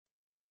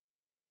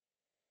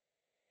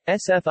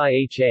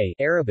Sfiha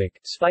Arabic,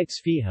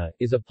 Sfiha,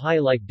 is a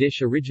pie-like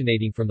dish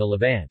originating from the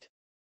Levant.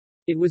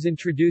 It was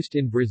introduced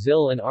in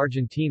Brazil and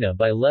Argentina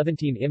by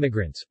Levantine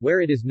immigrants, where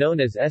it is known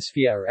as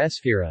Sfiha or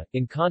Sfira,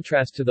 in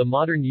contrast to the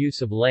modern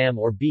use of lamb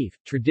or beef.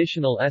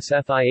 Traditional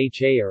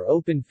Sfiha are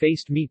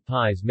open-faced meat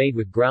pies made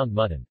with ground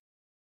mutton.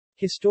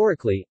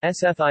 Historically,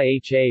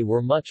 Sfiha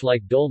were much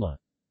like dolma,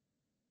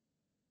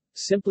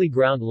 simply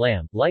ground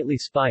lamb, lightly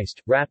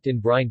spiced, wrapped in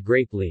brined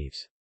grape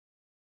leaves.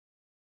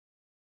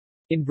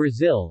 In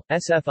Brazil,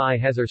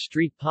 Sfihas are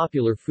street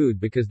popular food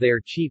because they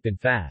are cheap and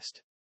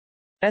fast.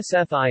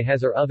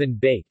 Sfihas are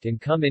oven-baked and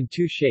come in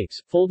two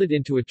shapes, folded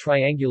into a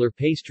triangular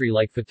pastry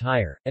like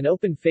fatire, an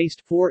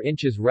open-faced 4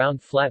 inches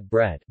round flat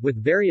bread,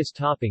 with various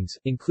toppings,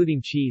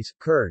 including cheese,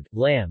 curd,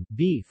 lamb,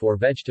 beef or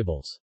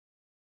vegetables.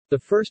 The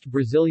first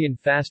Brazilian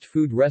fast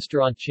food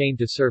restaurant chain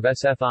to serve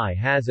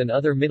Sfihas and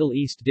other Middle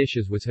East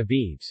dishes was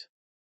Habib's.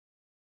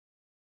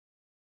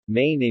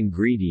 Main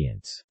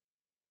ingredients.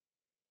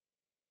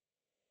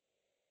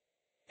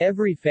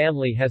 Every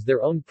family has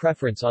their own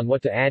preference on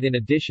what to add in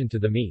addition to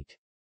the meat.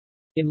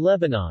 In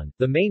Lebanon,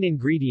 the main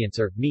ingredients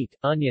are meat,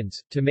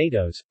 onions,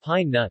 tomatoes,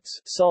 pine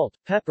nuts, salt,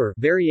 pepper.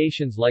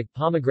 Variations like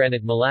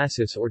pomegranate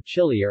molasses or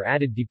chili are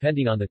added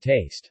depending on the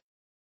taste.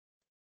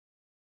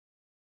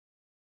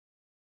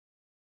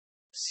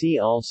 See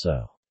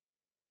also: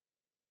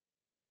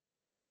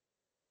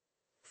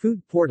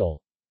 Food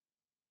portal,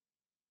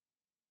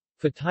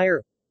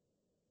 Fatire,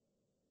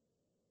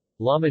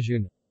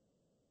 Lahmacun,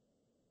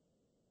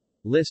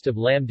 List of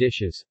lamb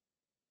dishes,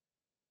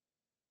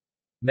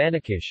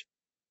 Manakish,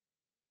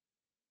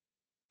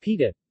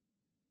 Pita,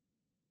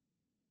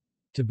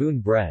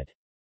 Taboon bread.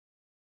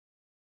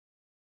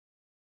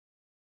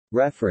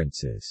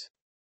 References